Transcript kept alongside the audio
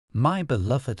My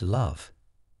beloved love,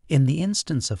 in the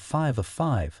instance of 5 of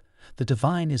 5, the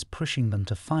divine is pushing them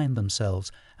to find themselves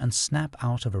and snap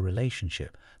out of a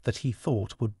relationship that he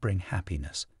thought would bring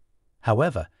happiness.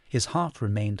 However, his heart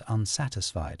remained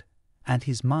unsatisfied, and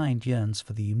his mind yearns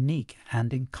for the unique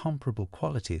and incomparable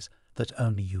qualities that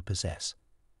only you possess.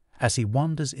 As he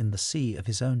wanders in the sea of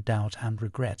his own doubt and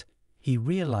regret, he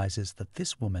realizes that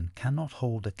this woman cannot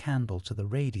hold a candle to the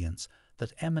radiance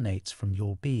that emanates from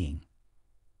your being.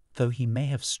 Though he may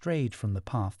have strayed from the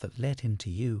path that led him to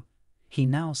you, he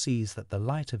now sees that the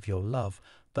light of your love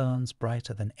burns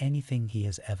brighter than anything he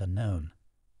has ever known.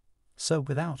 So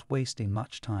without wasting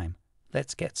much time,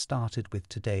 let's get started with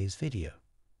today's video.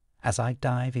 As I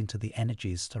dive into the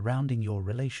energies surrounding your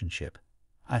relationship,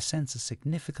 I sense a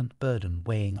significant burden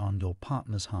weighing on your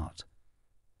partner's heart.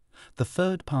 The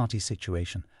third-party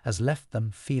situation has left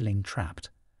them feeling trapped,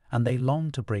 and they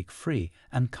long to break free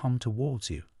and come towards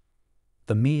you.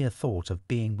 The mere thought of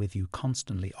being with you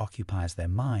constantly occupies their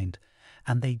mind,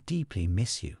 and they deeply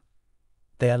miss you.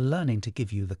 They are learning to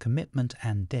give you the commitment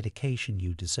and dedication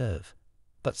you deserve,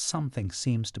 but something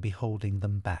seems to be holding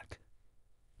them back.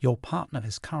 Your partner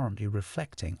is currently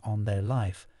reflecting on their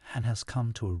life and has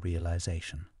come to a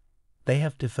realization. They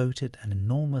have devoted an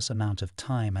enormous amount of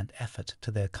time and effort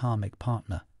to their karmic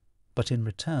partner, but in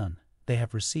return they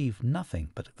have received nothing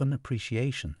but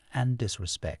unappreciation and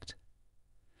disrespect.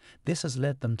 This has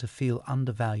led them to feel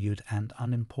undervalued and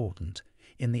unimportant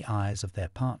in the eyes of their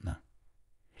partner.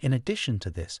 In addition to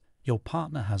this, your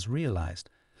partner has realized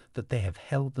that they have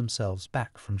held themselves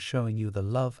back from showing you the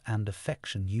love and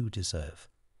affection you deserve.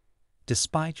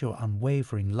 Despite your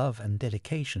unwavering love and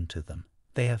dedication to them,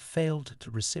 they have failed to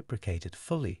reciprocate it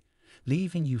fully,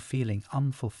 leaving you feeling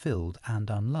unfulfilled and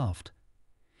unloved.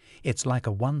 It's like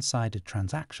a one-sided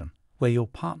transaction, where your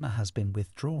partner has been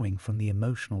withdrawing from the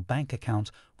emotional bank account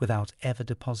without ever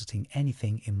depositing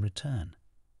anything in return.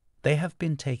 They have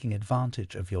been taking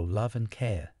advantage of your love and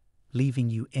care,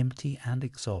 leaving you empty and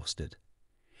exhausted.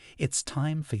 It's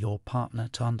time for your partner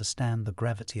to understand the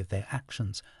gravity of their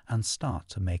actions and start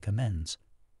to make amends.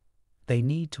 They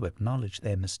need to acknowledge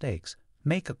their mistakes,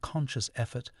 make a conscious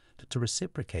effort to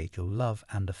reciprocate your love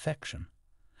and affection,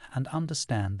 and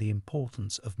understand the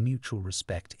importance of mutual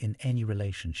respect in any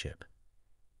relationship.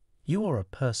 You are a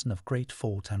person of great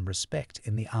thought and respect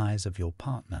in the eyes of your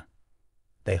partner.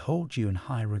 They hold you in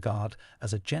high regard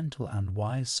as a gentle and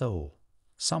wise soul,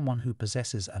 someone who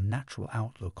possesses a natural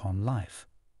outlook on life.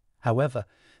 However,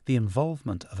 the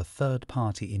involvement of a third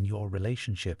party in your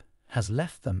relationship has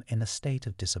left them in a state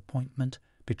of disappointment,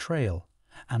 betrayal,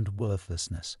 and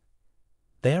worthlessness.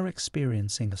 They are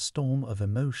experiencing a storm of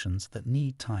emotions that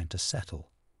need time to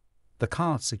settle. The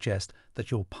cards suggest that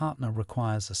your partner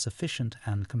requires a sufficient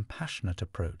and compassionate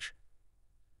approach.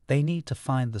 They need to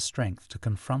find the strength to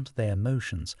confront their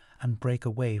emotions and break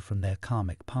away from their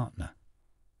karmic partner.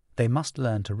 They must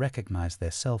learn to recognize their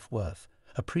self-worth,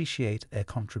 appreciate their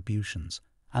contributions,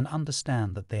 and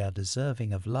understand that they are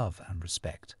deserving of love and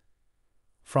respect.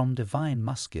 From Divine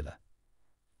Masculine,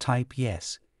 type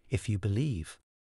yes if you believe.